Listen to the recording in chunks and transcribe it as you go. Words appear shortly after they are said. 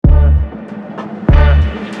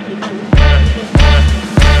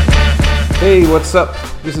Hey, what's up?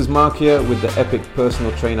 This is Mark here with the Epic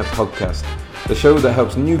Personal Trainer Podcast, the show that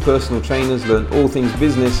helps new personal trainers learn all things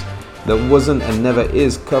business that wasn't and never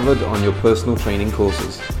is covered on your personal training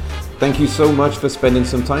courses. Thank you so much for spending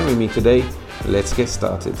some time with me today. Let's get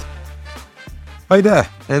started. Hi there,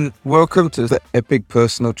 and welcome to the Epic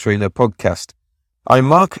Personal Trainer Podcast. I'm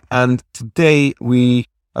Mark, and today we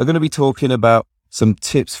are going to be talking about some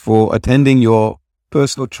tips for attending your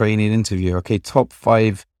personal training interview. Okay, top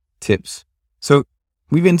 5 tips. So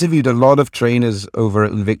we've interviewed a lot of trainers over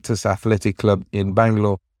at Invictus Athletic Club in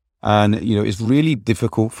Bangalore, and it's really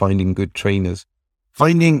difficult finding good trainers.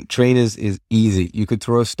 Finding trainers is easy. You could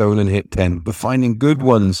throw a stone and hit 10, but finding good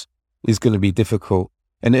ones is going to be difficult.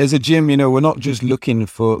 And as a gym, we're not just looking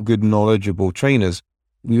for good, knowledgeable trainers.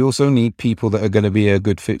 We also need people that are going to be a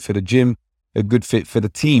good fit for the gym, a good fit for the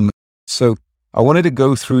team. So I wanted to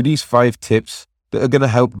go through these 5 tips that are going to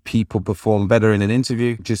help people perform better in an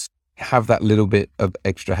interview, just have that little bit of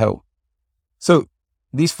extra help. So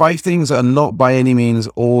these 5 things are not by any means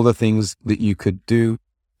all the things that you could do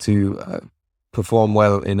to perform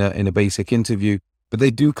well in a basic interview, but they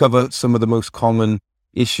do cover some of the most common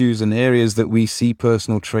issues and areas that we see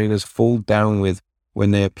personal trainers fall down with when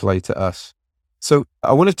they apply to us. So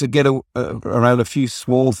I wanted to get around a few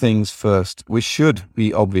small things first, which should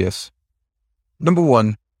be obvious. Number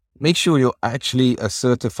 1, make sure you're actually a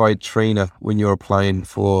certified trainer when you're applying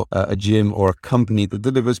for a gym or a company that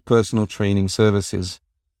delivers personal training services.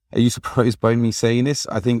 Are you surprised by me saying this?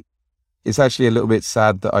 I think it's actually a little bit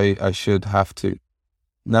sad that I should have to.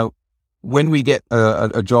 Now, when we get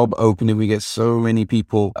a job opening, we get so many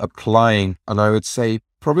people applying, and I would say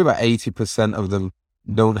probably about 80% of them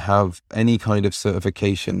don't have any kind of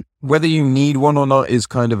certification. Whether you need one or not is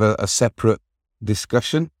kind of a separate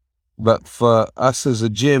discussion. But for us as a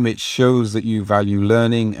gym, it shows that you value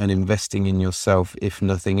learning and investing in yourself, if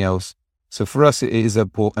nothing else. So for us, it is an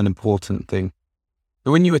important thing.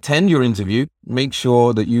 But when you attend your interview, make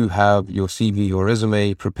sure that you have your CV or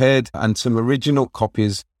resume prepared and some original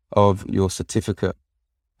copies of your certificate.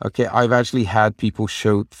 Okay, I've actually had people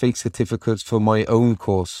show fake certificates for my own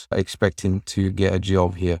course, expecting to get a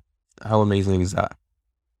job here. How amazing is that?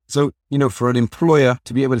 So, for an employer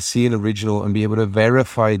to be able to see an original and be able to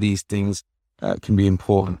verify these things can be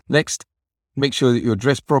important. Next, make sure that you're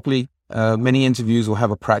dressed properly. Many interviews will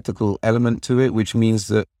have a practical element to it, which means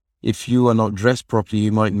that if you are not dressed properly,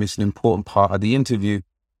 you might miss an important part of the interview.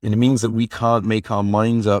 And it means that we can't make our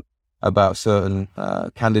minds up about certain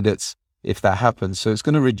candidates if that happens. So it's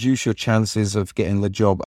going to reduce your chances of getting the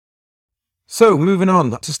job. So moving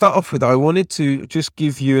on, to start off with, I wanted to just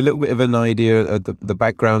give you a little bit of an idea of the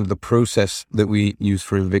background of the process that we use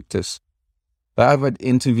for Invictus. I've had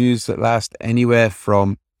interviews that last anywhere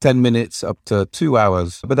from 10 minutes up to 2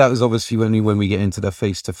 hours, but that is obviously only when we get into the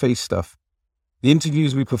face-to-face stuff. The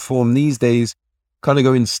interviews we perform these days kind of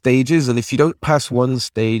go in stages, and if you don't pass one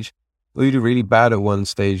stage, or you do really bad at one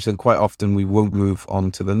stage, then quite often we won't move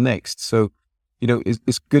on to the next. So,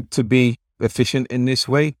 it's good to be efficient in this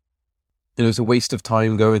way. It's a waste of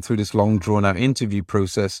time going through this long drawn out interview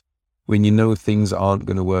process when things aren't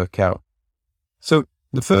going to work out. So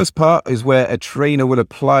the first part is where a trainer will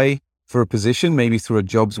apply for a position, maybe through a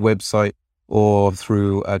jobs website or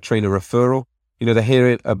through a trainer referral. They hear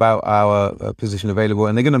it about our position available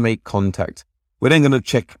and they're going to make contact. We're then going to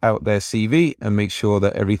check out their CV and make sure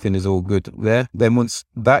that everything is all good there. Then once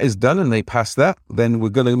that is done and they pass that, then we're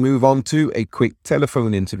going to move on to a quick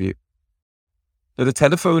telephone interview. So the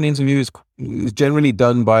telephone interview is generally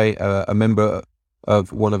done by a member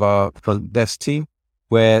of one of our front desk team,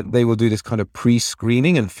 where they will do this kind of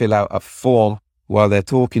pre-screening and fill out a form while they're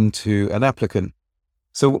talking to an applicant.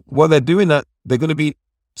 So while they're doing that, they're going to be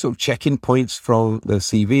sort of checking points from the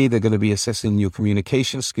CV. They're going to be assessing your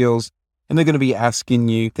communication skills, and they're going to be asking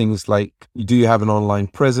you things like, do you have an online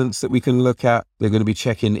presence that we can look at? They're going to be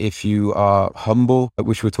checking if you are humble,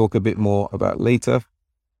 which we'll talk a bit more about later.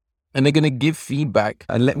 And they're going to give feedback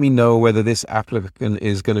and let me know whether this applicant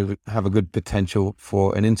is going to have a good potential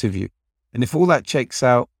for an interview. And if all that checks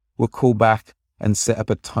out, we'll call back and set up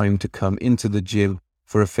a time to come into the gym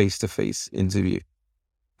for a face-to-face interview.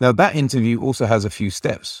 Now, that interview also has a few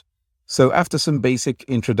steps. So after some basic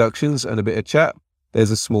introductions and a bit of chat, there's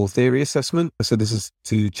a small theory assessment. So this is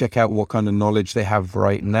to check out what kind of knowledge they have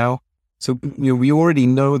right now. So, we already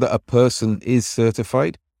know that a person is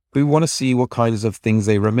certified. We want to see what kinds of things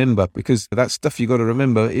they remember, because that's stuff you got to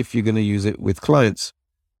remember if you're going to use it with clients.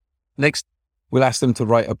 Next, we'll ask them to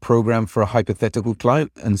write a program for a hypothetical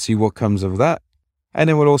client and see what comes of that. And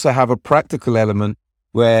then we'll also have a practical element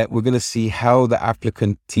where we're going to see how the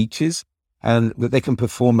applicant teaches and that they can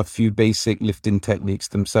perform a few basic lifting techniques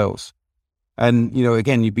themselves. And,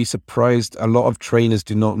 again, you'd be surprised. A lot of trainers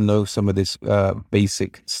do not know some of this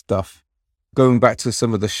basic stuff. Going back to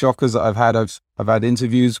some of the shockers that I've had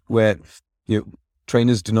interviews where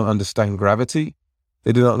trainers do not understand gravity.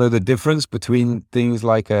 They do not know the difference between things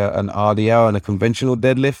like an RDL and a conventional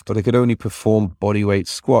deadlift, or they could only perform bodyweight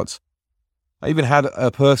squats. I even had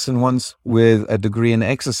a person once with a degree in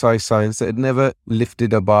exercise science that had never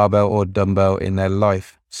lifted a barbell or dumbbell in their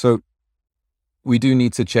life. So we do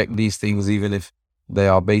need to check these things even if they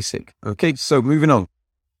are basic. Okay, so moving on.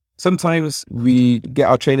 Sometimes we get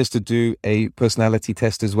our trainers to do a personality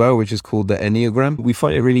test as well, which is called the Enneagram. We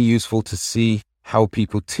find it really useful to see how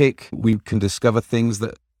people tick. We can discover things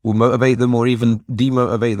that will motivate them or even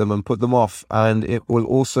demotivate them and put them off. And it will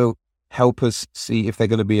also help us see if they're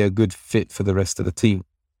going to be a good fit for the rest of the team.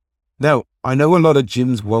 Now, I know a lot of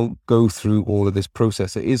gyms won't go through all of this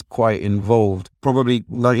process. It is quite involved. Probably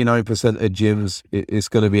 99% of gyms, it's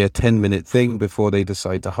going to be a 10-minute thing before they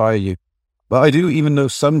decide to hire you. But I do even know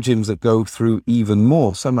some gyms that go through even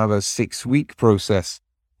more. Some have a 6-week process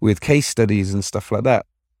with case studies and stuff like that.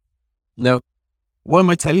 Now, why am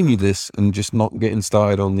I telling you this and just not getting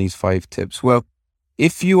started on these 5 tips? Well,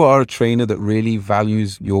 if you are a trainer that really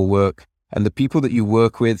values your work and the people that you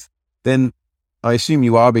work with, then I assume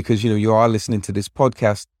you are because, you are listening to this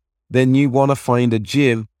podcast, then you want to find a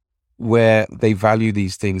gym where they value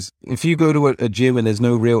these things. If you go to a gym and there's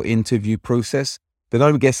no real interview process, then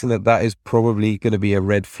I'm guessing that is probably going to be a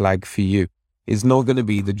red flag for you. It's not going to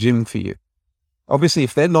be the gym for you. Obviously,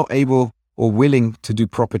 if they're not able or willing to do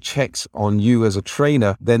proper checks on you as a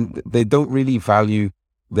trainer, then they don't really value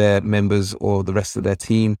their members or the rest of their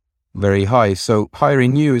team very high. So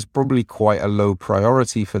hiring you is probably quite a low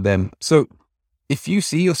priority for them. So if you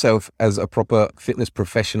see yourself as a proper fitness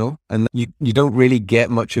professional and you don't really get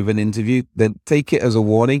much of an interview, then take it as a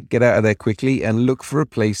warning, get out of there quickly and look for a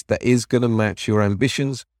place that is going to match your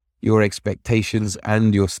ambitions, your expectations,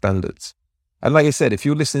 and your standards. And like I said, if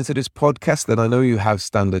you're listening to this podcast, then I know you have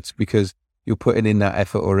standards because you're putting in that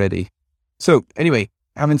effort already. So anyway,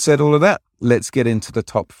 having said all of that, let's get into the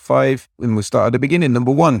top 5 and we'll start at the beginning.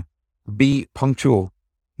 Number 1, be punctual.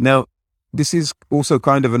 Now, this is also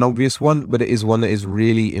kind of an obvious one, but it is one that is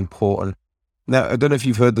really important. Now, I don't know if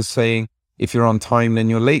you've heard the saying, if you're on time, then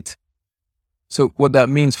you're late. So what that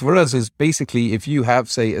means for us is basically if you have,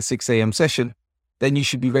 say, a 6 a.m. session, then you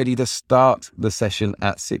should be ready to start the session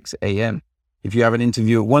at 6 a.m. If you have an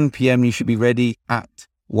interview at 1 p.m., you should be ready at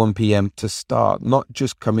 1 p.m. to start, not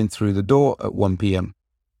just coming through the door at 1 p.m.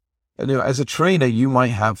 And as a trainer, you might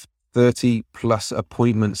have 30 plus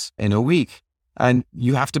appointments in a week. And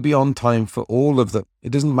you have to be on time for all of them.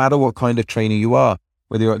 It doesn't matter what kind of trainer you are,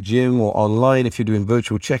 whether you're at gym or online, if you're doing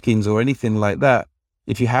virtual check-ins or anything like that.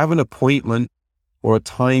 If you have an appointment or a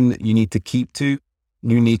time that you need to keep to,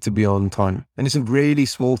 you need to be on time. And it's a really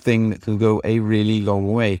small thing that can go a really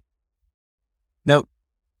long way. Now,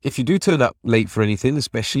 if you do turn up late for anything,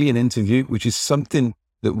 especially an interview, which is something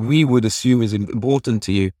that we would assume is important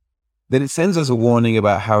to you, then it sends us a warning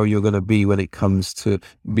about how you're going to be when it comes to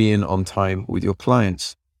being on time with your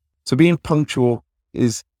clients. So being punctual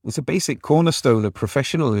it's a basic cornerstone of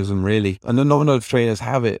professionalism, really. I know not a lot of trainers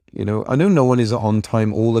have it. I know no one is on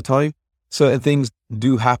time all the time. Certain things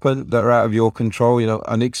do happen that are out of your control,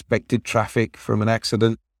 unexpected traffic from an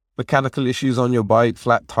accident, mechanical issues on your bike,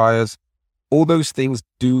 flat tires. All those things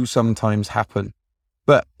do sometimes happen.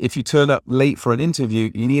 But if you turn up late for an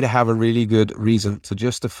interview, you need to have a really good reason to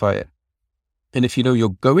justify it. And if you know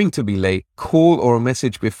you're going to be late, call or a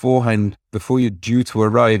message beforehand before you're due to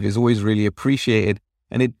arrive is always really appreciated.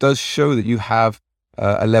 And it does show that you have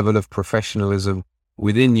a level of professionalism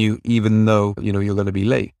within you, even though, you're going to be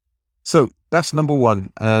late. So that's number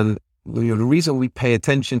 1. And the reason we pay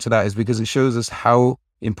attention to that is because it shows us how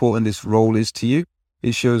important this role is to you.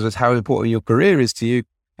 It shows us how important your career is to you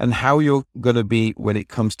and how you're going to be when it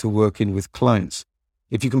comes to working with clients.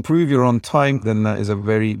 If you can prove you're on time, then that is a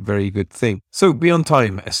very, very good thing. So be on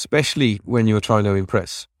time, especially when you're trying to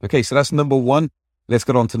impress. Okay, so that's number 1. Let's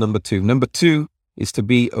get on to number 2. Number 2 is to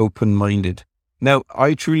be open-minded. Now,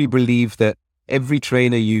 I truly believe that every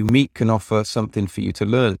trainer you meet can offer something for you to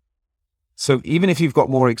learn. So even if you've got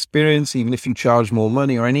more experience, even if you charge more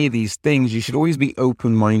money or any of these things, you should always be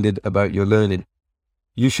open-minded about your learning.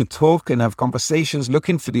 You should talk and have conversations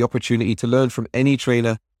looking for the opportunity to learn from any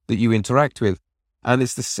trainer that you interact with. And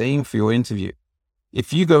it's the same for your interview.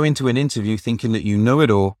 If you go into an interview thinking that you know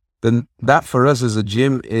it all, then that for us as a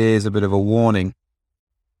gym is a bit of a warning.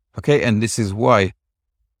 Okay, and this is why.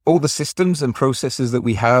 All the systems and processes that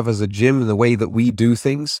we have as a gym and the way that we do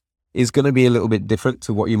things is going to be a little bit different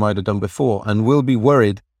to what you might have done before. And we'll be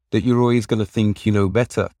worried that you're always going to think you know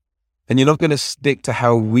better. and you're not going to stick to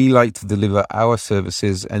how we like to deliver our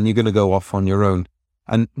services, and you're going to go off on your own.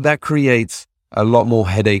 And that creates a lot more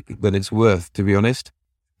headache than it's worth, to be honest.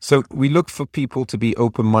 So we look for people to be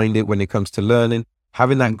open-minded when it comes to learning,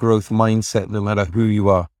 having that growth mindset no matter who you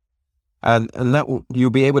are. And that you'll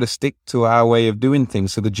be able to stick to our way of doing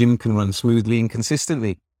things so the gym can run smoothly and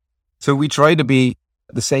consistently. So we try to be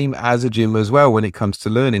the same as a gym as well when it comes to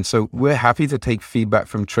learning. So we're happy to take feedback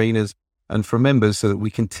from trainers and from members so that we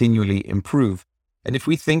continually improve. And if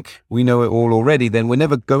we think we know it all already, then we're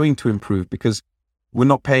never going to improve because we're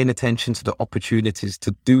not paying attention to the opportunities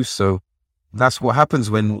to do so. That's what happens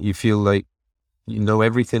when you feel like you know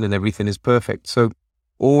everything and everything is perfect. So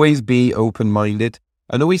always be open-minded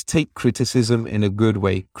and always take criticism in a good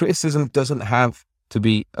way. Criticism doesn't have to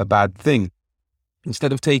be a bad thing.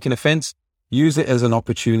 Instead of taking offense, use it as an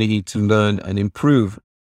opportunity to learn and improve.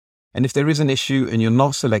 And if there is an issue and you're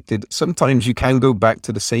not selected, sometimes you can go back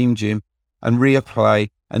to the same gym and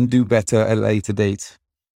reapply and do better at a later date.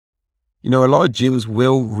 You know, a lot of gyms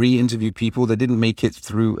will re-interview people that didn't make it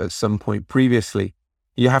through at some point previously.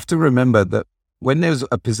 You have to remember that when there's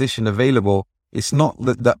a position available, it's not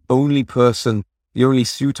that the only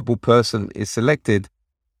suitable person is selected.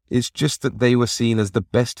 It's just that they were seen as the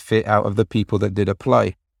best fit out of the people that did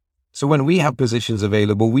apply. So when we have positions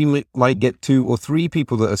available, we might get 2 or 3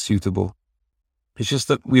 people that are suitable. It's just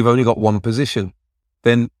that we've only got one position.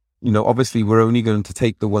 Then, obviously we're only going to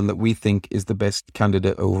take the one that we think is the best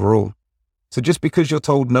candidate overall. So just because you're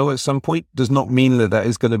told no at some point does not mean that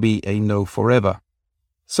is going to be a no forever.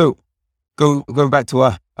 So going back to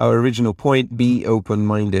our original point, be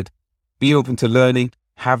open-minded. Be open to learning,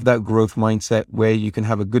 have that growth mindset where you can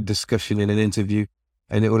have a good discussion in an interview,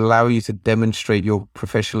 and it will allow you to demonstrate your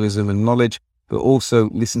professionalism and knowledge, but also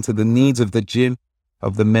listen to the needs of the gym,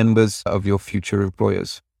 of the members, of your future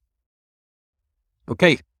employers.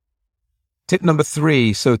 Okay, tip number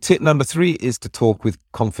 3. So tip number 3 is to talk with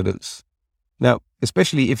confidence. Now,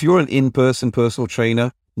 especially if you're an in-person personal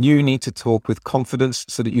trainer, you need to talk with confidence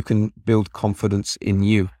so that you can build confidence in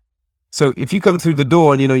you. So if you come through the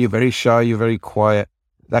door and you're very shy, you're very quiet,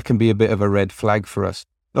 that can be a bit of a red flag for us.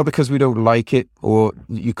 Not because we don't like it or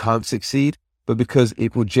you can't succeed, but because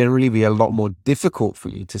it will generally be a lot more difficult for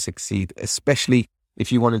you to succeed, especially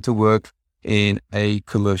if you wanted to work in a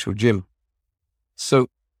commercial gym. So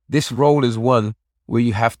this role is one where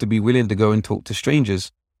you have to be willing to go and talk to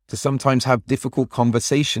strangers, to sometimes have difficult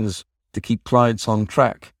conversations to keep clients on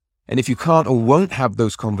track. And if you can't or won't have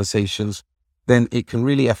those conversations, then it can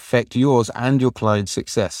really affect yours and your client's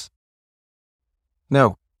success.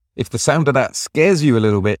 Now, if the sound of that scares you a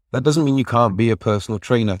little bit, that doesn't mean you can't be a personal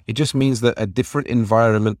trainer. It just means that a different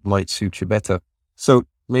environment might suit you better. So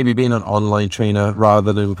maybe being an online trainer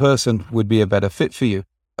rather than in person would be a better fit for you.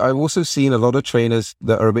 I've also seen a lot of trainers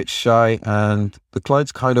that are a bit shy and the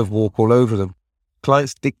clients kind of walk all over them.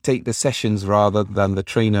 Clients dictate the sessions rather than the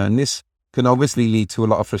trainer, and this can obviously lead to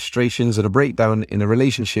a lot of frustrations and a breakdown in a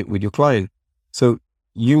relationship with your client. So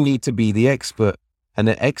you need to be the expert, and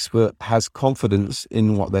an expert has confidence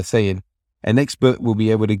in what they're saying. An expert will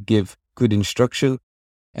be able to give good instruction.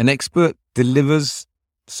 An expert delivers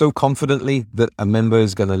so confidently that a member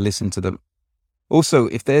is going to listen to them. Also,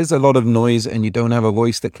 if there's a lot of noise and you don't have a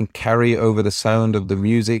voice that can carry over the sound of the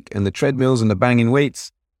music and the treadmills and the banging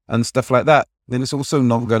weights and stuff like that, then it's also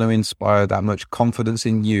not going to inspire that much confidence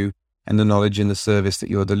in you and the knowledge in the service that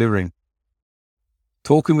you're delivering.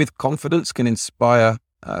 Talking with confidence can inspire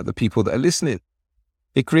the people that are listening.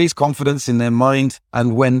 It creates confidence in their mind,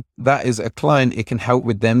 and when that is a client, it can help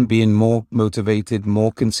with them being more motivated,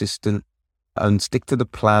 more consistent, and stick to the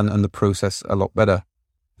plan and the process a lot better.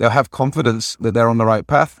 They'll have confidence that they're on the right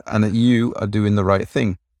path and that you are doing the right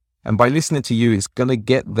thing. And by listening to you, it's going to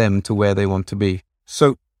get them to where they want to be.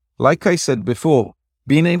 So, like I said before,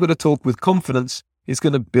 being able to talk with confidence is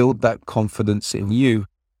going to build that confidence in you.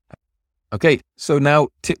 Okay, so now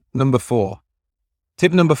tip number 4.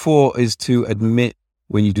 Tip number 4 is to admit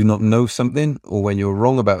when you do not know something or when you're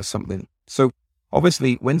wrong about something. So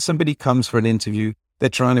obviously, when somebody comes for an interview, they're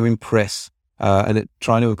trying to impress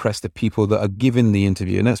the people that are giving the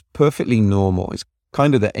interview. And that's perfectly normal. It's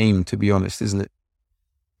kind of the aim, to be honest, isn't it?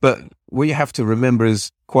 But what you have to remember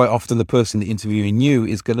is quite often the person interviewing you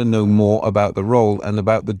is going to know more about the role and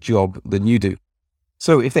about the job than you do.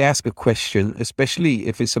 So if they ask a question, especially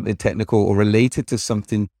if it's something technical or related to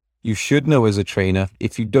something you should know as a trainer,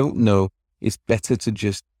 if you don't know, it's better to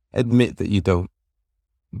just admit that you don't.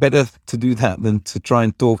 Better to do that than to try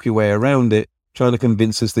and talk your way around it, trying to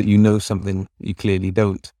convince us that you know something you clearly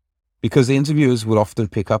don't. Because the interviewers will often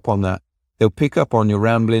pick up on that. They'll pick up on your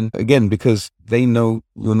rambling, again, because they know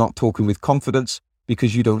you're not talking with confidence,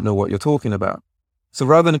 because you don't know what you're talking about. So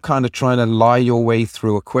rather than kind of trying to lie your way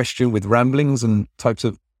through a question with ramblings and types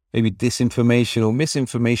of maybe disinformation or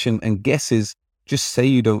misinformation and guesses, just say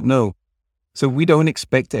you don't know. So we don't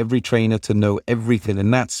expect every trainer to know everything,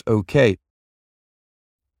 and that's okay.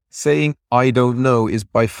 Saying I don't know is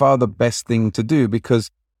by far the best thing to do, because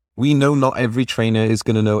we know not every trainer is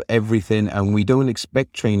going to know everything, and we don't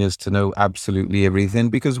expect trainers to know absolutely everything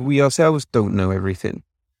because we ourselves don't know everything.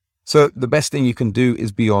 So the best thing you can do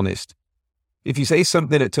is be honest. If you say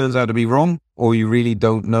something that turns out to be wrong or you really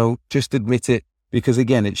don't know, just admit it, because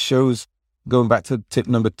again, it shows, going back to tip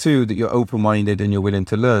number 2, that you're open-minded and you're willing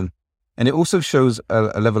to learn. And it also shows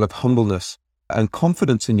a level of humbleness and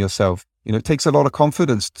confidence in yourself. You know, it takes a lot of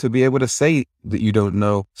confidence to be able to say that you don't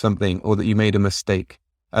know something or that you made a mistake.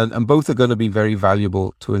 And both are going to be very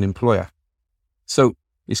valuable to an employer. So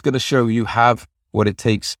it's going to show you have what it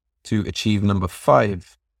takes to achieve number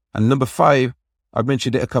 5. And number 5, I've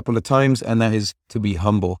mentioned it a couple of times, and that is to be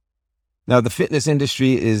humble. Now, the fitness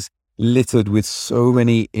industry is littered with so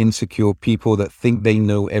many insecure people that think they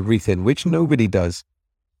know everything, which nobody does.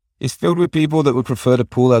 It's filled with people that would prefer to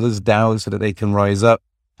pull others down so that they can rise up.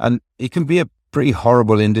 And it can be a pretty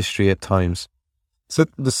horrible industry at times. So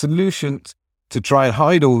the solution to try and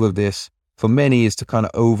hide all of this for many is to kind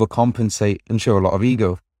of overcompensate and show a lot of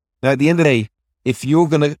ego. Now, at the end of the day, if you're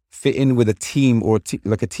going to fit in with a team or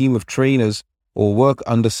like a team of trainers or work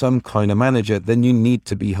under some kind of manager, then you need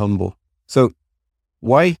to be humble. So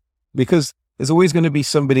why? Because there's always going to be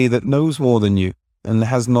somebody that knows more than you and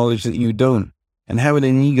has knowledge that you don't. And having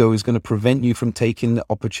an ego is going to prevent you from taking the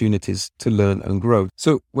opportunities to learn and grow.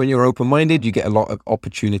 So when you're open-minded, you get a lot of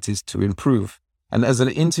opportunities to improve. And as an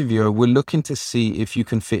interviewer, we're looking to see if you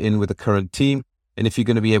can fit in with the current team, and if you're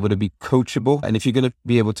going to be able to be coachable, and if you're going to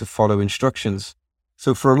be able to follow instructions.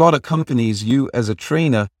 So for a lot of companies, you as a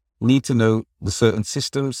trainer need to know the certain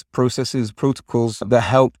systems, processes, protocols that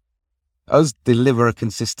help us deliver a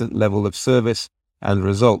consistent level of service and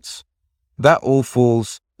results. That all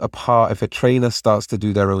falls apart if a trainer starts to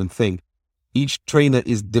do their own thing. Each trainer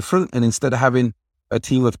is different, and instead of having a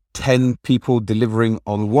team of 10 people delivering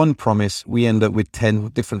on one promise, we end up with 10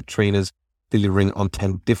 different trainers delivering on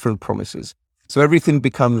 10 different promises. So everything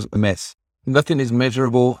becomes a mess. Nothing is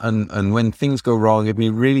measurable, and when things go wrong, it'd be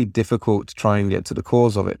really difficult to try and get to the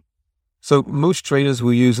cause of it. So most trainers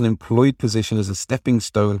will use an employed position as a stepping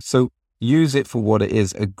stone. So use it for what it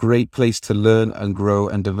is, a great place to learn and grow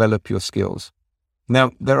and develop your skills.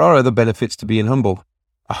 Now, there are other benefits to being humble.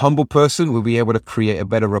 A humble person will be able to create a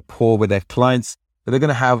better rapport with their clients. They're going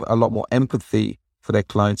to have a lot more empathy for their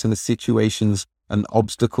clients and the situations and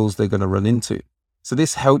obstacles they're going to run into. So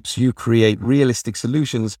this helps you create realistic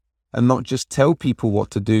solutions and not just tell people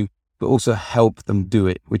what to do, but also help them do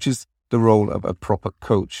it, which is the role of a proper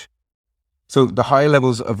coach. So the higher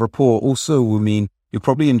levels of rapport also will mean you'll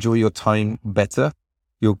probably enjoy your time better.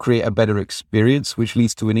 You'll create a better experience, which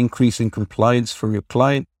leads to an increase in compliance from your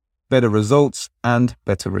client, better results, and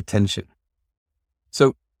better retention.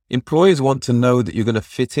 So employers want to know that you're going to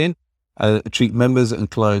fit in, treat members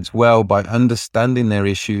and clients well by understanding their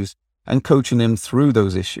issues and coaching them through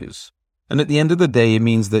those issues. And at the end of the day, it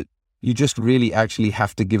means that you just really actually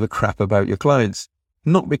have to give a crap about your clients.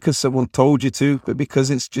 Not because someone told you to, but because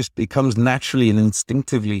it comes naturally and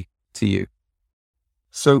instinctively to you.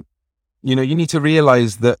 So, you need to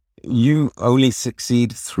realize that you only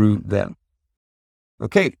succeed through them.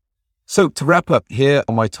 Okay. So to wrap up, here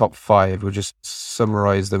are my top 5. We'll just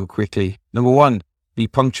summarize them quickly. Number 1, be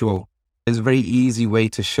punctual. It's a very easy way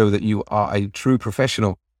to show that you are a true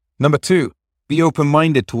professional. Number 2, be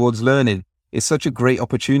open-minded towards learning. It's such a great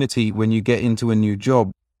opportunity when you get into a new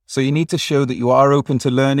job. So you need to show that you are open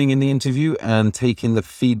to learning in the interview and taking the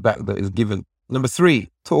feedback that is given. Number 3,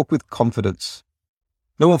 talk with confidence.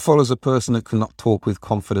 No one follows a person that cannot talk with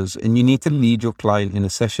confidence, and you need to lead your client in a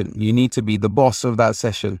session. You need to be the boss of that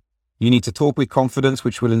session. You need to talk with confidence,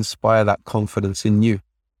 which will inspire that confidence in you.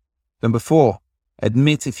 Number 4,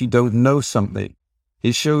 admit if you don't know something.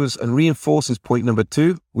 It shows and reinforces point number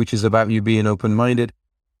 2, which is about you being open-minded.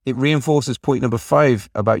 It reinforces point number 5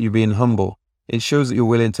 about you being humble. It shows that you're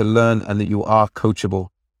willing to learn and that you are coachable.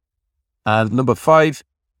 And number 5,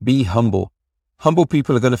 be humble. Humble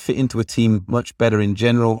people are going to fit into a team much better in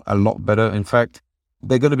general, a lot better. In fact,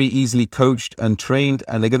 they're going to be easily coached and trained,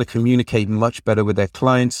 and they're going to communicate much better with their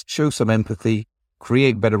clients, show some empathy,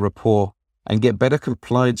 create better rapport, and get better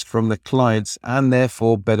compliance from the clients and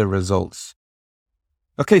therefore better results.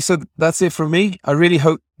 Okay, so that's it from me. I really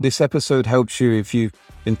hope this episode helps you if you've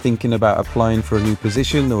been thinking about applying for a new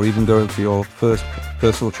position or even going for your first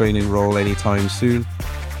personal training role anytime soon.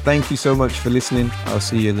 Thank you so much for listening. I'll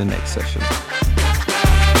see you in the next session.